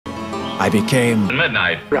I became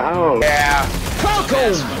Midnight. Oh. Yeah.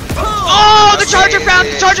 Oh, the charger found!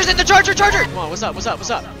 The charger's in the charger! Come on, what's up?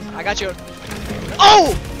 I got you.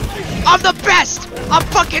 Oh! I'm the best! I'm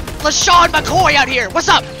fucking LaShawn McCoy out here! What's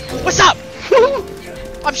up?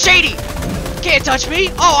 I'm Shady! Can't touch me!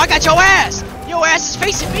 Oh, I got your ass! Your ass is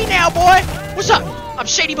facing me now, boy! What's up? I'm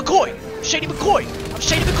Shady McCoy!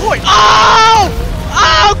 Oh!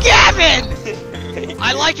 Oh, Gavin!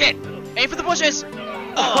 I like it! Aim for the bushes!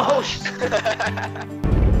 Oh!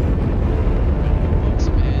 Poke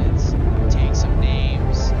some heads, take some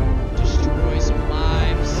names, destroy some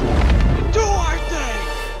lives, and do our thing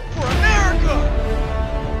for America!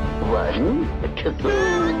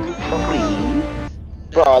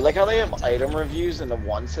 Bro, I like how they have item reviews and the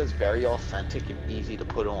one says very authentic and easy to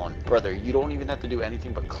put on. Brother, you don't even have to do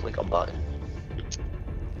anything but click a button.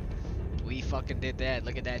 We fucking did that.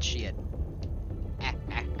 Look at that shit.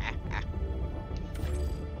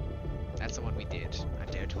 That's the one we did. I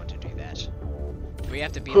dared want to do that. Do we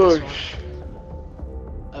have to beat this one?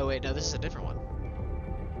 Oh wait, no, this is a different one.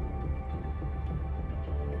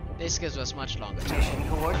 This gives us much longer time.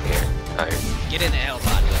 Get in the hell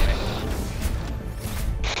populator.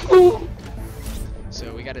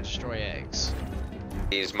 So we gotta destroy eggs.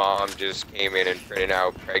 His mom just came in and printed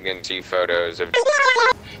out pregnancy photos of.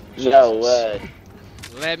 No way.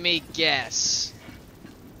 Let me guess.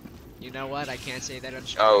 You know what? I can't say that on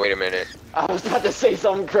stream. Oh, wait a minute. I was about to say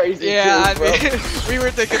something crazy. Yeah, too, I mean, we were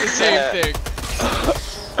thinking the same thing.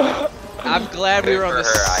 I'm glad we were on the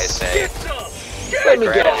her, I say. Let me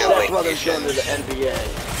guess, that brother's going to the NBA.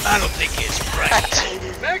 I don't think it's right.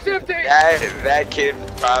 That kid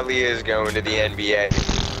probably is going to the NBA.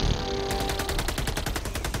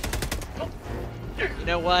 You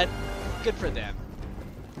know what? Good for them.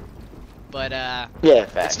 But yeah,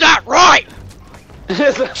 fact. It's not right.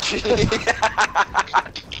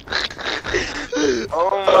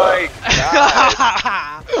 Oh my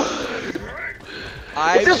god!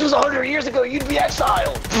 If this was 100 years ago, you'd be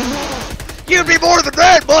exiled. You'd be more than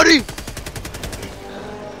that, buddy.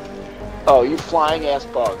 Oh, you flying ass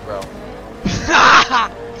bug, bro.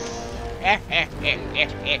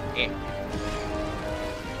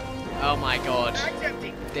 Oh my god.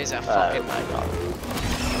 There's a fucking. Oh my god.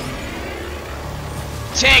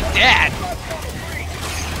 Take that!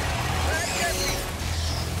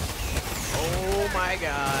 Oh my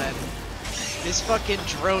god. This fucking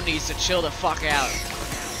drone needs to chill the fuck out.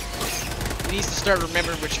 He needs to start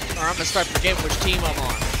remembering which, or I'm gonna start forgetting which team I'm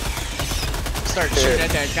on. Start shooting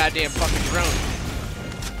at that goddamn fucking drone.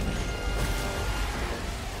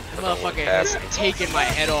 That motherfucker has taken my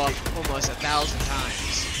head off almost 1,000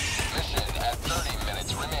 times. Mission at 30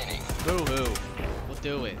 minutes remaining. Boo-hoo. We'll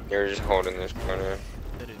do it. You're just holding this corner.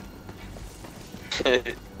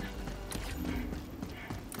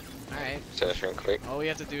 Alright. Session quick. All we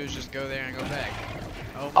have to do is just go there and go back.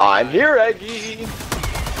 Oh I'm God. here, Eggy!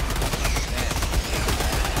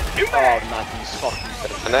 Oh, not these fucking...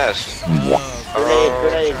 Finesse.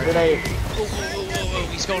 Grenade. Whoa.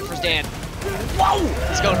 He's going for Dan. Whoa!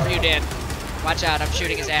 He's going for you, Dan. Watch out, I'm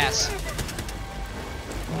shooting his ass.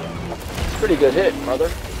 Pretty good hit,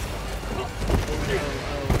 brother.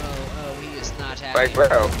 Oh, he is not happy. Like,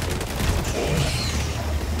 bro.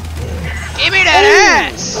 Give me that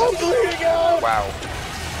ass! Wow.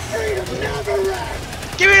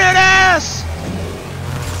 Give me that ass!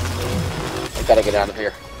 I gotta get out of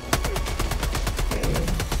here.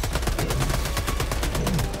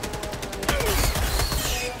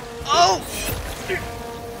 Oh!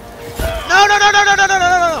 No!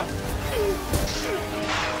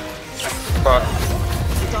 Fuck.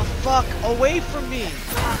 Get the fuck away from me!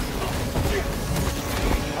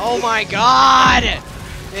 Oh my god!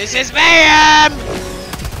 This is mayhem!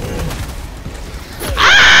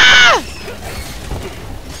 Ah!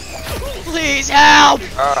 Please help!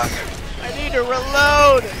 I need to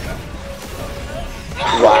reload!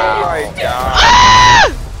 Oh my god. Ah!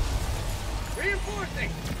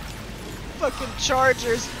 Fucking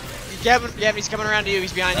chargers! Gavin, he's coming around to you.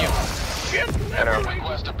 He's behind you. I know.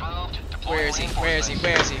 Where is he?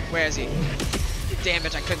 Damn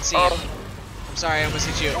it! I couldn't see him. I'm sorry, I almost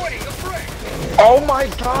hit you. Oh my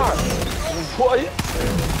god! What?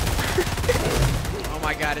 Oh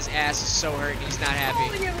my god, his ass is so hurt. He's not happy.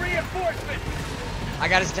 I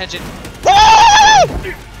got his attention.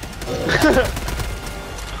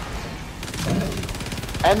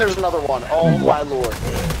 And there's another one. Oh my lord.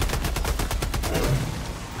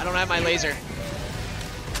 I don't have my laser.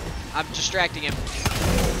 I'm distracting him.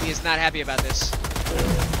 He is not happy about this.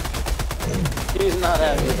 He's not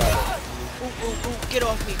happy about it. Ooh, get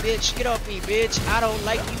off me, bitch. Get off me, bitch. I don't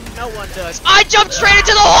like you. No one does. I jumped straight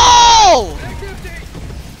into the hole!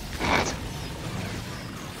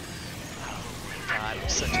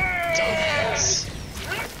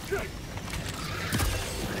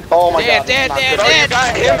 Oh my Dan, god. Dan, it's not Dan, good.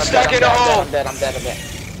 Oh, you got him stuck in a hole. I'm dead, I'm dead, I'm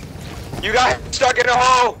dead. You got him stuck in a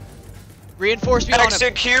hole. Reinforce me on him.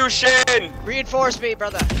 Execution. Reinforce me,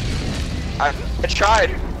 brother. I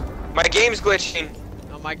tried. My game's glitching.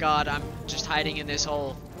 Oh my god, I'm just hiding in this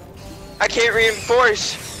hole. I can't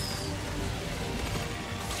reinforce.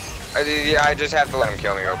 I just have to let him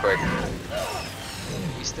kill me real quick.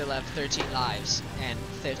 We still have 13 lives and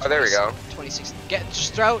 13, Oh, there we go. 26.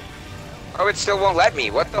 Just throw. Oh, it still won't let me.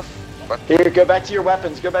 What the? What? Here, go back to your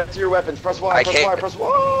weapons. Go back to your weapons. Press Y, I press Y, can't. press Y.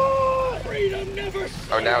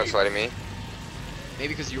 Oh, now it's letting me.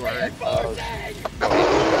 Maybe because you were hurt.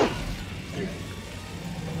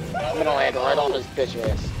 I'm gonna land right on this bitch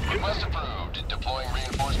ass. Request approved. Deploying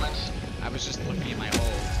reinforcements. I was just looking at my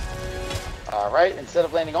hole. Alright, instead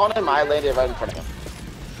of landing on him, I landed right in front of him.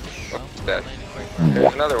 What's that?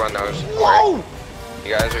 There's another one, though. Whoa!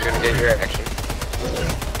 You guys are gonna get your action.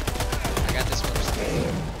 I got this first.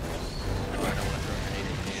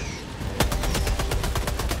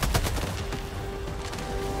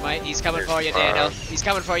 Mate, he's coming for you, Daniel. He's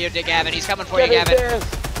coming for you, Gavin. He's coming for you, Get his Gavin.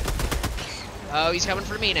 ass. Oh, he's coming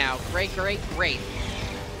for me now. Great, great, great.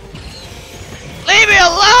 Leave me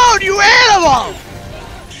alone, you animal!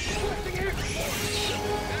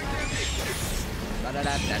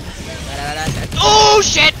 Oh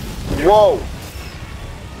shit! Whoa!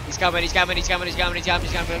 He's coming, he's coming, he's coming, he's coming, he's coming,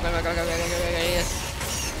 he's coming.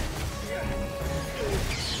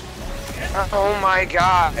 Oh my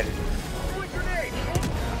god.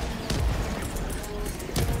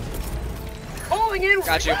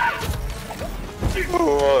 Got you.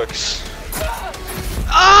 Looks.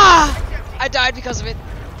 Ah! I died because of it.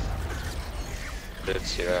 Did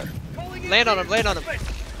see that. Land on him, land on him.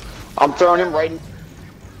 I'm throwing him right in...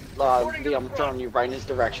 Lee, I'm throwing you right in his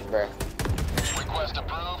direction, bro. Request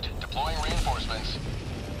approved. Deploying reinforcements.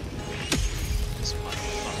 This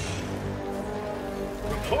motherfucker.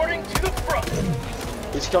 Reporting to the front.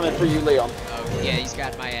 He's coming for you, Leon. Oh, yeah, he's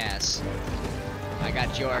got my ass. I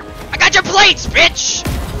got your plates, bitch!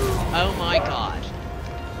 Oh my god.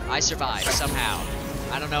 I survived, somehow.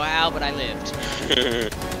 I don't know how, but I lived.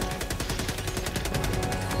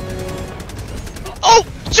 Oh!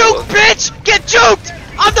 Juke, bitch! Get juked!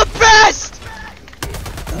 I'm the best!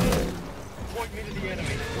 Point me to the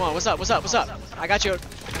enemy. Come on, what's up, what's up, what's up? I got you.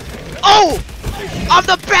 Oh! I'm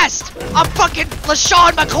the best! I'm fucking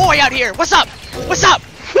LaShawn McCoy out here! What's up? What's up?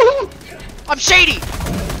 I'm Shady!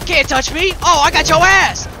 Can't touch me! Oh, I got your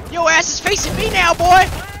ass! Your ass is facing me now, boy!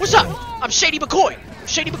 What's up? I'm Shady McCoy! I'm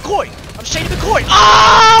Shady McCoy! I'm Shady McCoy!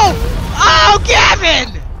 Oh! Oh,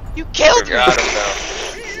 Gavin! You killed me! Got him though.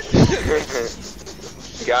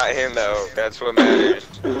 Got him though. That's what matters.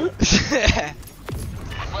 Hey,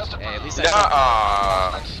 Request approved. at least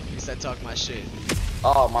I talk my shit.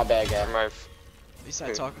 Oh, my bad, Gavin. My At least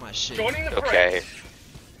I talk my shit. Joining the fray. okay.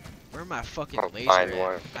 Where are my fucking I'll laser find at?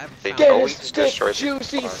 one. I haven't They found Get Oh, his we thick, destroyed the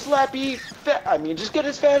juicy, farm. slappy, fat... I mean, just get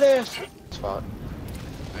his fat ass. It's fine.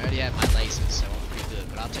 I already have my lasers, so I'm pretty good.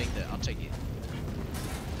 But I'll take it.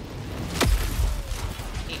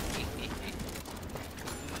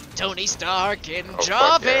 Tony Stark and Oh, fuck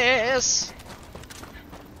Jarvis.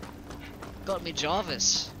 Got me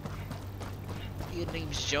Jarvis. Your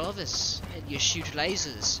name's Jarvis, and you shoot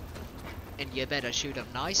lasers, and you better shoot them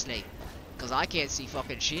nicely, cause I can't see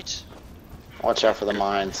fucking shit. Watch out for the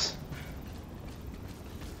mines.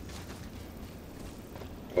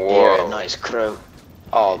 Whoa. Yeah, nice crew.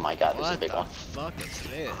 Oh my god, this is a What big the one. fuck is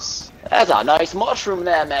this? That's a nice mushroom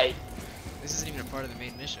there, mate. This isn't even a part of the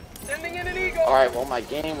main mission. Sending in an eagle. Alright, well, my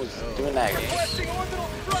game was doing that. Requesting orbital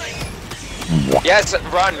strike. Yes,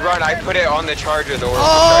 run. I put it on the charger. The orbital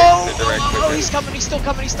Oh! strike, the direct Oh, quicker. he's coming, he's still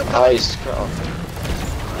coming, he's still coming. Nice crew.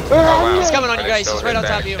 Oh, wow. He's coming on Are you they guys, still he's right on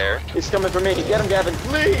back top of you. there? He's coming for me. Get him, Gavin,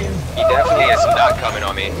 please. He definitely is not coming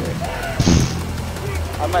on me.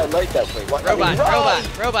 I might like that play. What? I mean, run!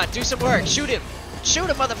 Robot, do some work. Shoot him,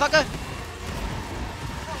 motherfucker.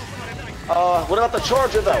 What about the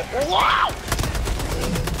charger, though? Wow!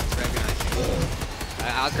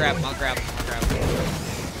 I'll grab him. Okay.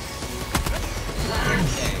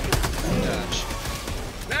 Dodge.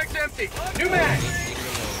 Mag's empty. New mag.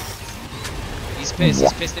 He's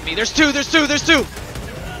pissed at me. There's two.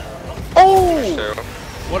 Oh! So,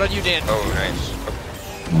 What on you, Dan? oh, nice.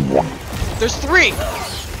 There's three.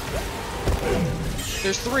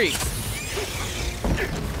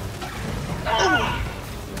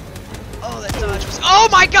 Oh, that dodge was. Oh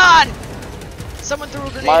my god! Someone threw a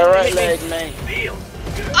grenade. My and right hit me. leg, man.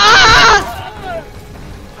 Ah!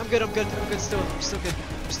 I'm good still. I'm still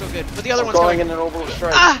good. But the other one's Going coming. in an orbital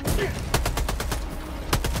strike. Ah!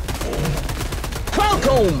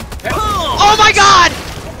 Welcome. Oh my god!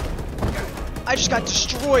 I just got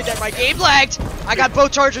destroyed that my game lagged. I got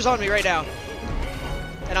both chargers on me right now.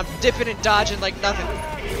 And I'm dipping and dodging like nothing.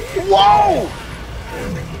 Whoa!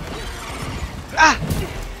 Ah!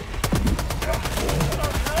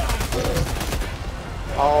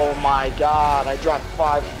 Oh my god, I dropped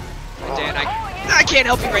 5. Dan, I can't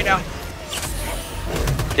help you right now.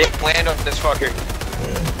 Didn't land on this fucker.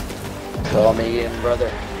 Call me in, brother.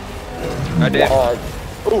 I did.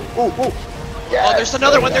 Ooh, ooh, ooh. Yes, Oh, there's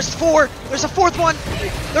another one. There's 4. There's a 4th one.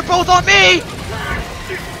 They're both on me.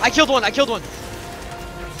 I killed one. I killed one.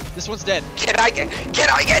 This one's dead. Can I get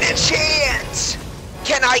a chance?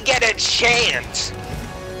 Can I get a chance?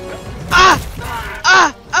 Ah!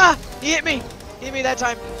 Ah! Ah! He hit me. He hit me that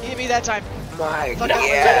time. He hit me that time. My Fuck god.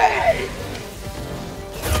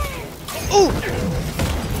 Ooh!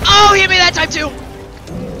 Oh, he hit me that time too.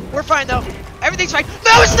 We're fine though. Everything's fine.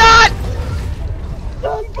 No, it's not.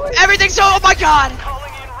 Everything's so. Oh my god.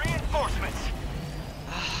 Calling in reinforcements.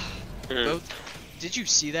 Both. Did you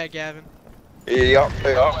see that, Gavin? Yup.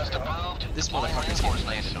 Request approved. This Deploying motherfucker's getting reinforcements.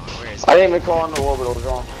 landed on. Where is I he? didn't even call on the orbital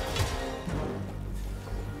drone.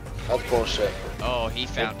 That's bullshit. Oh, he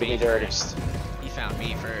found Did me me dirty. first. He found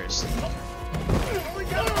me first.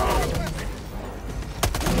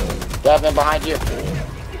 Gavin, behind you.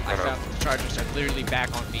 I found the chargers are literally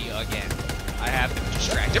back on me again. I have them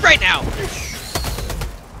distracted right now.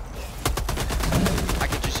 I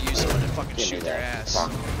could just use someone to fucking Give me shoot their that. ass.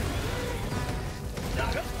 Fuck.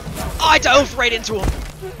 Oh, I dove right into him.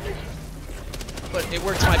 But it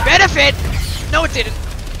worked to my benefit. No, it didn't.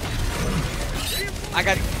 I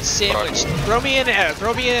got sandwiched. Throw me in at him.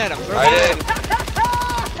 Throw me in at him. Throw me I in at did. him.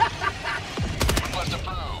 Request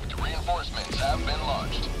approved. Reinforcements have been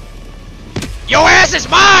launched. Your ass is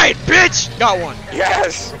mine, bitch! Got one.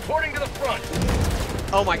 Yes. Reporting to the front.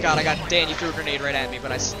 Oh my god, I got Dan. You threw a grenade right at me,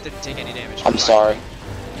 but I didn't take any damage. I'm sorry.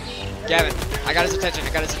 Gavin, I got his attention. I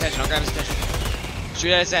got his attention. I'll grab his attention.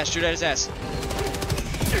 Shoot at his ass. Shoot at his ass. I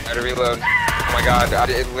had to reload. Oh my god. I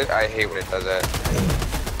hate when it does that.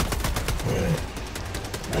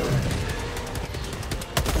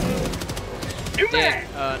 Dan,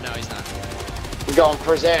 no, he's not. We're going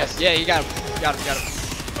for his ass. Yeah, you got him. Got him. Got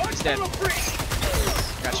him. He's dead.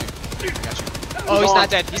 Got you. Got you. Oh, he's not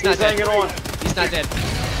dead. He's not dead. Hanging on. He's not dead.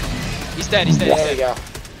 He's dead. He's dead. There He's you dead. go.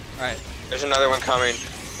 Alright. There's another one coming.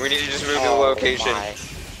 We need to just move to the Oh, location. my.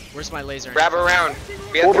 Where's my laser? Wrap around.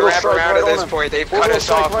 We have to Orbital wrap strike around right at on this him. point. They've cut Orbital us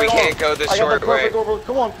strike off. We right can't on. go the I got short the way. perfect orbital.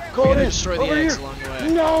 Come on. Call We're it gonna in. destroy the Over eggs here. along the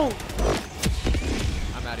way. No.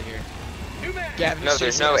 I'm out of here. New man. Gavin, No,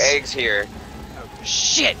 there's no eggs here. Oh,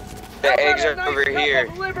 shit! The eggs are over here.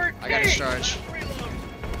 I got his charge.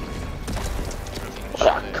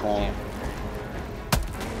 What a con.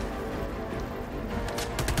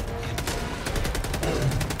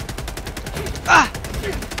 Ah!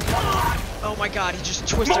 Oh my god, he just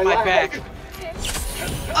twisted my back.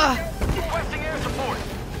 Ah! Requesting air support.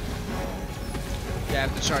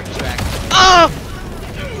 Gavin, the charge is back. Oh!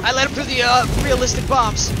 I let him through the realistic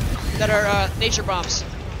bombs that are nature bombs.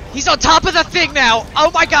 He's on top of the thing now.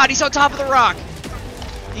 Oh my god, he's on top of the rock.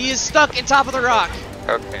 He is stuck in top of the rock.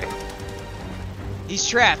 Okay. He's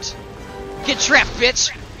trapped. Get trapped, bitch.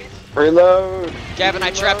 Reload. Gavin,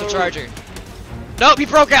 I trapped the charger. Nope, he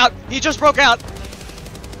broke out. He just broke out.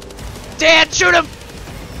 Dan, shoot him.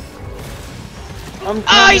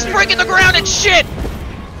 Ah, he's breaking the ground and shit. He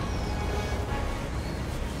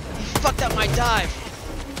fucked up my dive.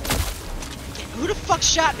 Who the fuck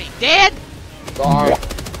shot me? Dan? Sorry.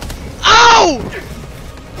 Oh!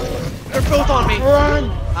 They're both on me. Run.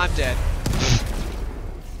 I'm dead.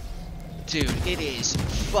 Dude, it is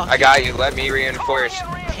fucking I got you. Let me reinforce.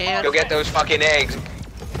 pan. Go get those fucking eggs.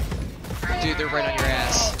 Dude, they're right on your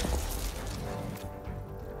ass.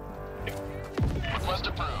 Request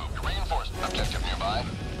approved. Reinforcement objective nearby.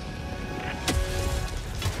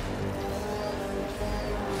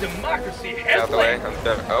 Democracy Get has out the way. landed. I'm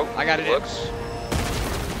done. Oh, I got it in. looks.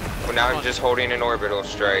 Well, now I'm just holding an orbital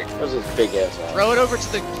strike. Where's this big ass on? Throw it over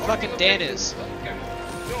to the fucking Danas.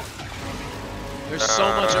 There's so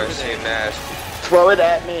much I over see there. a nest. Throw it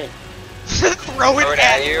at me. Throw it Throw it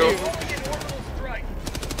at at you. you. Strike.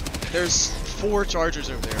 There's 4 chargers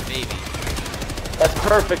over there, maybe. That's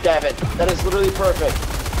perfect, Gavin. That is literally perfect.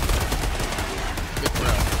 Good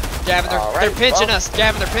throw. Gavin, they're Alright, pinching well. us.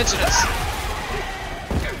 Gavin, they're pinching us.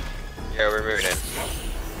 Yeah, we're moving in.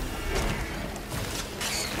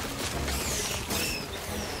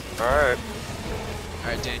 Alright.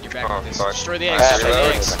 Alright, Dan, you're back Oh, with this. fuck. Destroy the eggs. Alright, Destroy the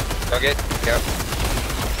reload. eggs. Dug it. Yep.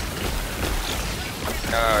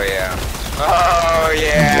 Oh yeah. Oh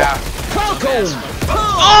yeah.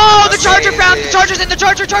 Oh, the charger found. The charger's in the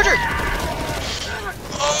charger.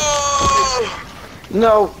 Oh!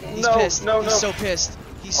 No, He's no, pissed. no, He's no. so pissed.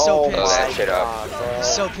 He's so Oh Blow pissed. that shit up. God, bro. He's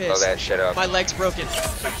so Blow pissed. that shit up. My leg's broken.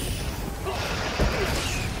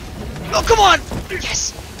 Oh, come on!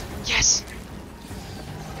 Yes! Yes!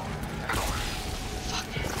 Fuck.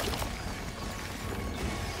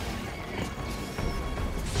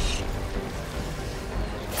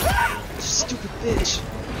 Stupid bitch.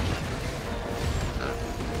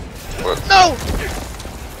 What? No!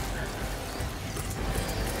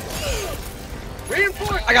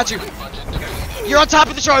 Reinforce. I got you. You're on top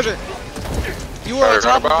of the charger. You were on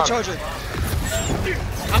top of the bomb. charger.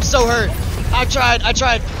 I'm so hurt. I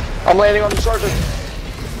tried. I'm landing on the charger.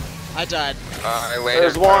 I died. I landed.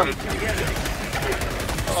 There's one.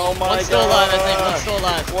 Oh my One's still god. alive, I think. One's still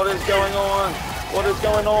alive. What is going on? What is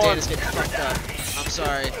going on? Data's getting fucked up. I'm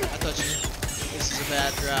sorry. I thought you. This is a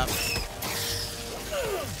bad drop.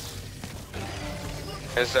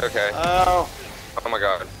 It's okay. Oh. Oh my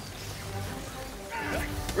god.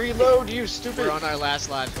 Reload, you stupid. We're on our last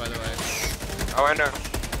lives, by the way. Oh, I know.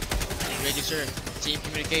 Making sure. Team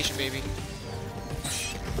communication, baby.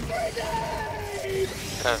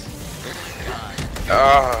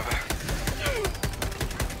 Oh.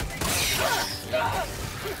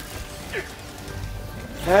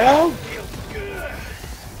 Help! You're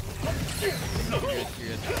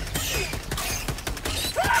good.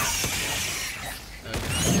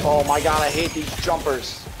 Oh my god, I hate these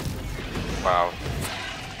jumpers. Wow.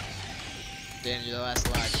 Dan, you're the last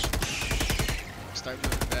live. Start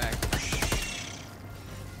moving back.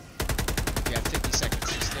 You have 50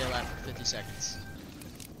 seconds. Just stay alive for 50 seconds.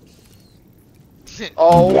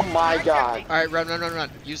 Oh my god. Alright, run.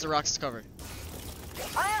 Use the rocks to cover.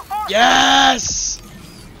 Yes!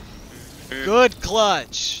 Good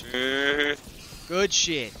clutch. Good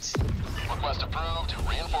shit. Request approved.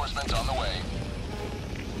 Reinforcements on the way.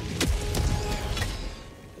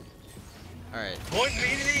 Alright. Point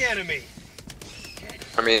me to the enemy.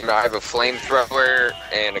 I mean, I have a flamethrower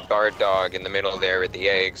and a guard dog in the middle there with the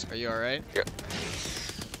eggs. Are you alright?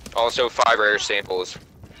 Also, 5 rare samples.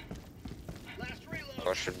 Last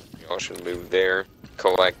reload. Y'all should move there.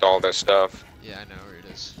 Collect all this stuff. Yeah, I know where it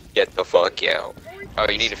is. Get the fuck out. Oh,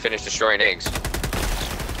 you need to finish destroying eggs.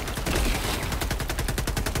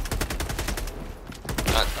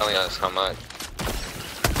 Not telling us how much.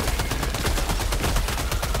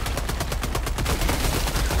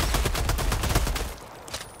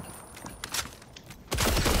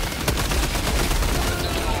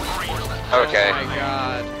 Okay. Oh my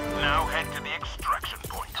god. Now head to the extraction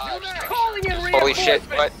point. Calling in Holy shit,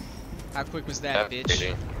 what? How quick was that, That's bitch?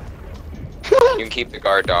 crazy. You can keep the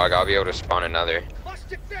guard dog, I'll be able to spawn another. Must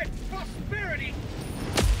defend prosperity.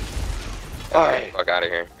 Alright, Fuck out of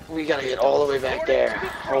here. we gotta get all the way back there.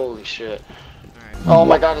 Holy shit. Alright. Oh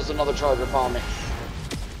my god, there's another charger following me.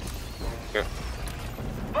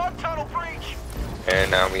 Bug tunnel breach. And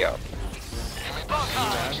now we out.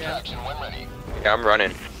 Extraction when ready. Yeah, I'm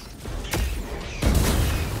running.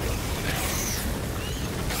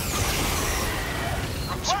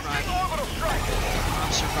 I'm surviving. Orbital strike.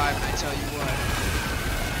 I'm surviving, I tell you what.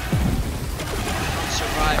 I'm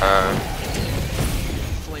surviving.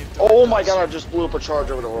 Flamethrower Oh my guns. god, I just blew up a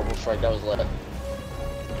charger with a orbital strike. That was lit.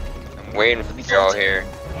 I'm waiting for y'all here.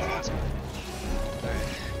 Alright, Just-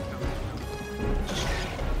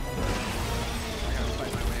 I gotta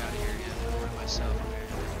fight my way out of here again. By myself.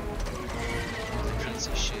 I can't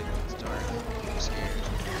see shit. It's dark. I'm scared.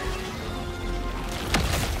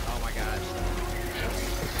 Oh my god.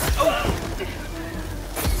 Oh!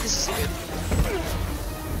 This is good.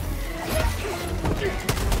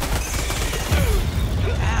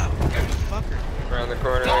 Ow! Fucker. Around the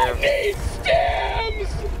corner, I am. Need stems.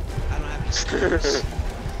 I don't have any steps.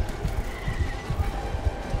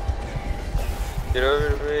 Get over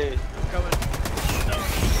to me. I'm coming.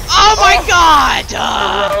 Oh my god!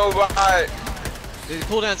 Robot! The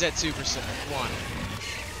cooldown's at 2%. 1.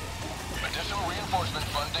 Additional reinforcement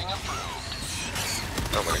funding approved.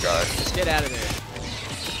 Oh my god. Just get out of there.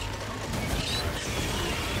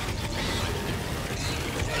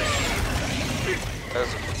 That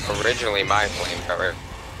was originally my flamethrower.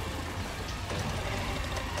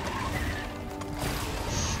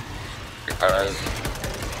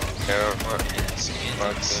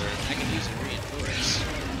 Semantics. I can use a reinforce.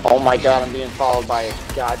 Oh my god, I'm being followed by a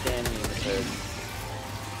goddamn nemesis.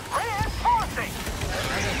 Reinforcing.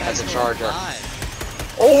 That's a charger.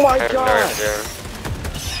 Alive. Oh my I have no god! idea.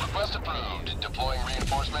 Request approved. Deploying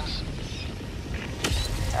reinforcements.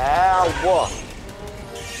 Ow!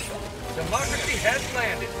 Democracy has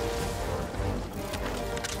landed.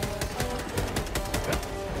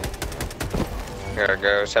 Gotta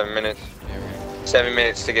go, 7 minutes. Yeah, right. 7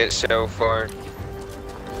 minutes to get so far.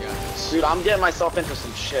 Dude, I'm getting myself into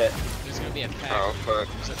some shit. There's gonna be a pack. Oh fuck.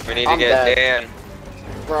 There's a We pack. need to I'm get dead. Dan.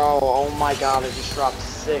 Bro, oh my god, I just dropped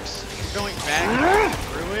 6. Going back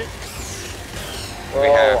through it.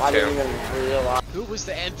 Bro, have I didn't to. even realize. Who was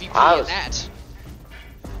the MVP I in was- that?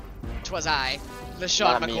 'Twas I,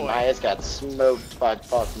 LaShawn Not me, my McCoy. ass got smoked by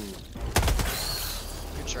fucking...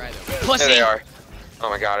 Good try though. There Pussy! they are. Oh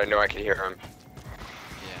my god, I know I could hear him.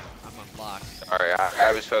 Yeah, I'm unlocked. Sorry,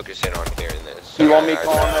 I was focusing on hearing this. You want me Sorry,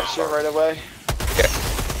 calling that shit right away? Yeah.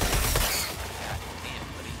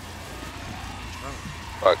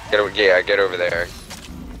 Fuck, get over there.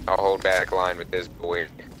 I'll hold back line with this boy.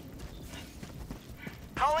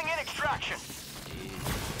 Calling in extraction.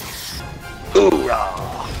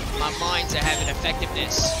 Hoorah! My mines are having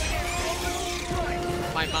effectiveness.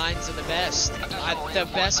 My mines are the best. The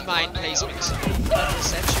best mine placements of the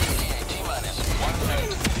century.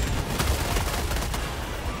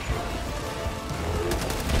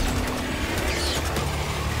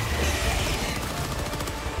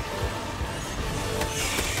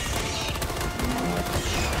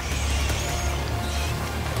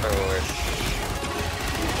 My lord.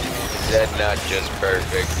 Is that not just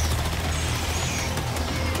perfect?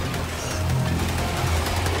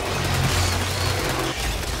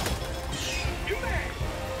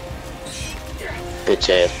 Bitch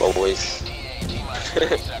ass boys. Yeah,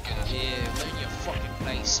 learn your fucking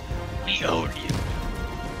place. We own you.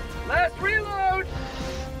 Last reload.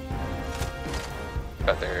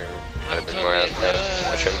 Out there. I'm I've been more out covered in there blood.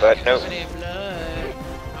 watching, but I'm nope. covered in blood.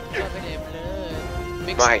 I'm covered in blood.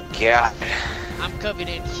 Mix My god. I'm covered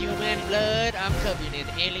in human blood. I'm covered in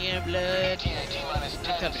alien blood.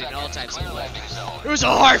 I'm covered in all types of blood. It was a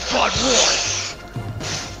hard-fought war.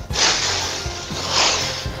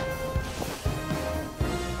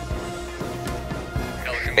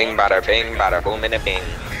 Bing bada bing bada boom and a bing.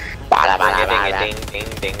 Bada bada Ding a bada. ding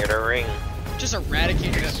ding ding a ring. Just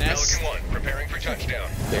eradicated a mess. Pelican 1, preparing for touchdown.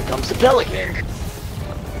 Here comes the pelican. I'm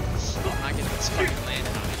not getting this fucking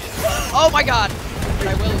landed on again. Oh my god! But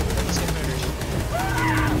I will. Let's get murdered.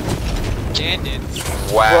 Dan did.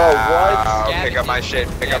 Wow. Gavin Pick up my did. shit.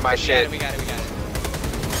 Pick up my shit. We got it.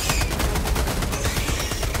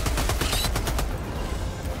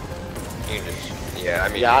 You just, yeah, I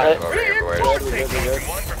mean, Yeah, you can go over here, boys. Pelican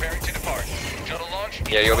 1, preparing to depart. Shuttle launch.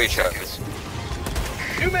 Yeah, you'll be chucks.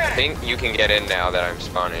 I Pneumatic. think you can get in now that I'm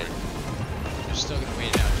spawning. We're still gonna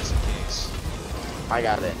wait it out just in case. I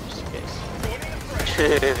got it, just in case.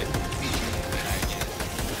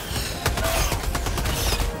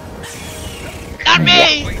 Not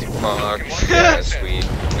me! Fuck. Yes, we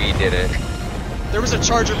did it. There was a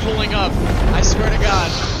charger pulling up. I swear to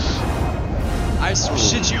God. I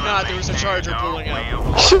shit you not, there was a charger pulling up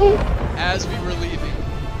as we were leaving.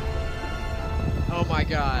 Oh my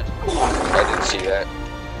god. I didn't see that.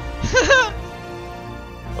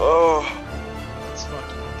 Oh. Let's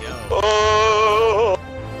fucking go. Oh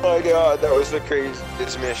my god, that was the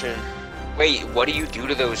craziest mission. Wait, what do you do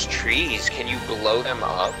to those trees? Can you blow them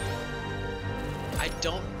up? I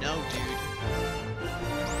don't know, dude.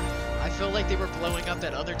 I feel like they were blowing up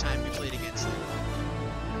that other time we played against them.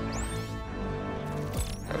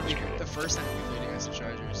 That was great. The first time we played against the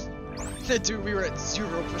Chargers. Dude, we were at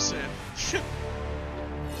 0%.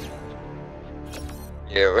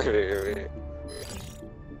 Yeah, wait.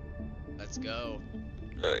 Let's go.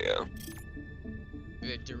 Oh yeah.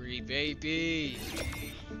 Victory, baby!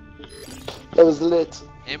 That was lit.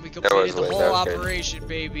 And we was completed the lit, whole that was good. operation,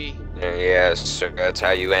 baby. Yes, sir. That's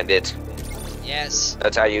how you end it. Yes,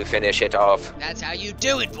 That's how you finish it off. that's how you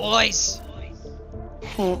do it, boys!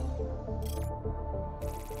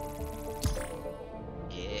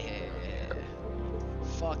 Yeah.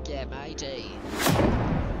 Fuck yeah, matey.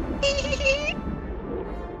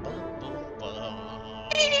 Boom, boom,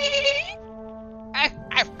 boom.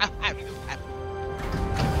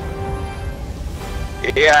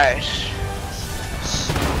 Yes.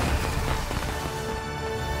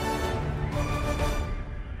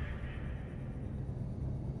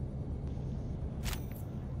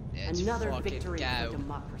 Let's Another fucking victory go. for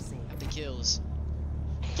democracy. How many kills?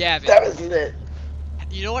 Gavin, That was lit.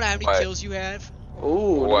 you know how many What? kills you have?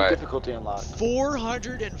 Ooh, What? new difficulty unlocked.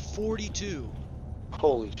 442.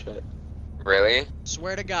 Holy shit. Really?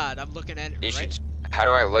 Swear to God, I'm looking at it You right. should. How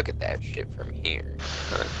do I look at that shit from here?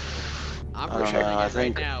 I'm I don't recording know, I it right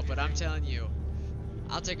think- now, but I'm telling you,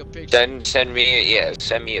 I'll take a picture. Send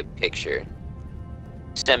me a picture.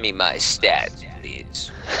 Send me my stats,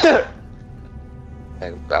 please.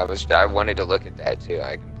 I wanted to look at that too.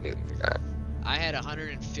 I completely forgot. I had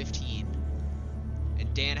 115,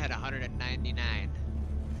 and Dan had 199.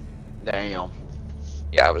 Damn.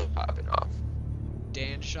 Yeah, I was popping off.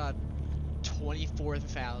 Dan shot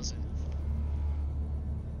 24,000.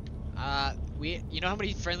 You know how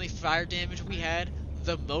many friendly fire damage we had?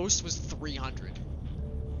 The most was 300.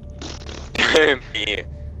 Me.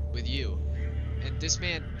 With you. And this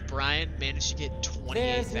man, Brian, managed to get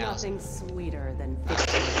There's 28,000. nothing sweeter than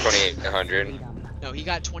 2,800. No, he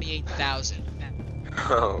got 28,000.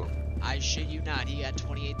 Oh. I shit you not, he got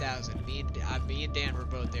 28,000. Me and Dan were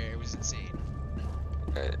both there. It was insane.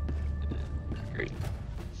 Great.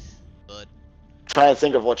 But Trying to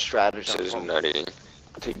think of what strategy This is nutty.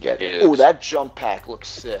 to get. It Oh, is. that jump pack looks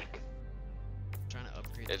sick. trying to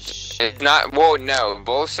upgrade this It's shit. not. Well, no.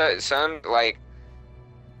 Both sound like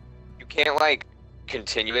you can't like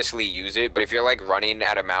continuously use it, but if you're like running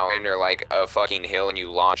at a mountain or like a fucking hill and you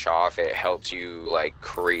launch off, it helps you like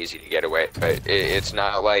crazy to get away. But it's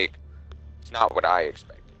not like it's not what I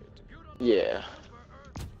expected it to be. Yeah.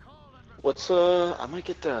 What's I might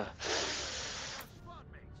get the.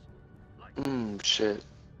 Shit.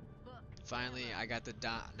 Finally, I got the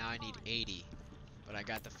now I need 80, but I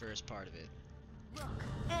got the first part of it.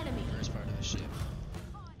 enemy. First part of the ship.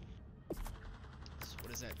 So what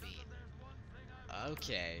does that mean?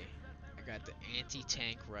 Okay, I got the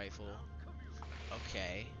anti-tank rifle.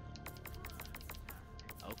 Okay.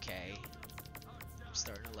 Okay. I'm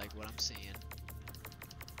starting to like what I'm seeing.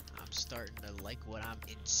 I'm starting to like what I'm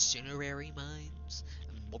incinerary mines.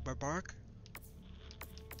 Bark.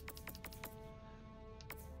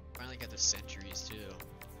 Finally got the sentries too.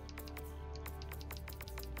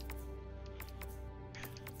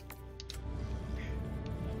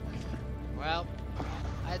 Well,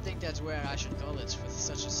 I think that's where I should call it with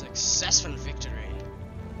such a successful victory.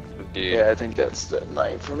 Dude, Yeah, I think that's the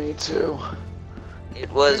night for me too.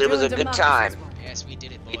 it was a good time. Yes, we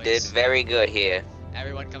did it, boys. We did very good here.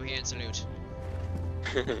 Everyone come here and salute.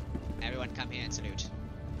 Everyone come here and salute.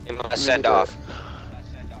 We must send off.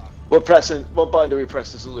 What button do we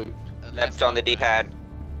press to salute? Left on the D-pad.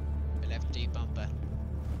 Left D bumper.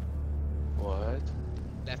 What?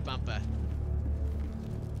 Left bumper.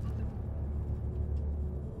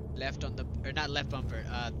 Left on the, or not left bumper,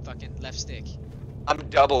 fucking left stick. I'm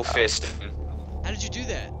double fisting. How did you do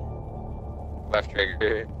that? Left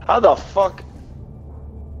trigger. How the fuck?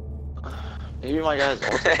 Maybe my guy's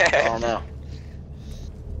awesome. I don't know.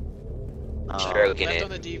 Stroking Left it. on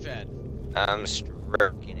the D-pad. I'm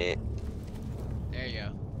stroking it. There you go.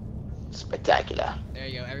 Spectacular. There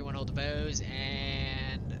you go. Everyone hold the bows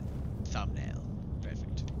and thumbnail.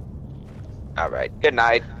 Perfect. Alright, good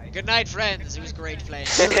night. Good night, friends. It was great playing.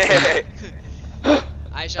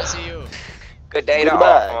 I shall see you. Good day to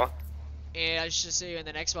Goodbye. all. And I shall see you in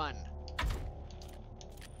the next one.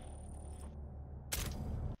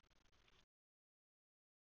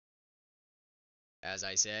 As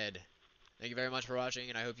I said, thank you very much for watching,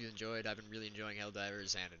 and I hope you enjoyed. I've been really enjoying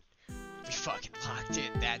Helldivers, and we fucking locked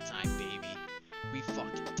in that time, baby. We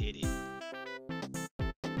fucking did it.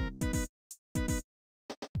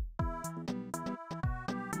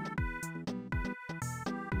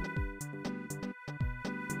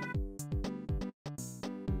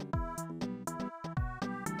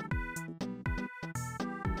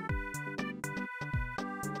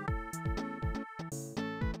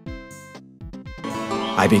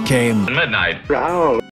 I became Midnight.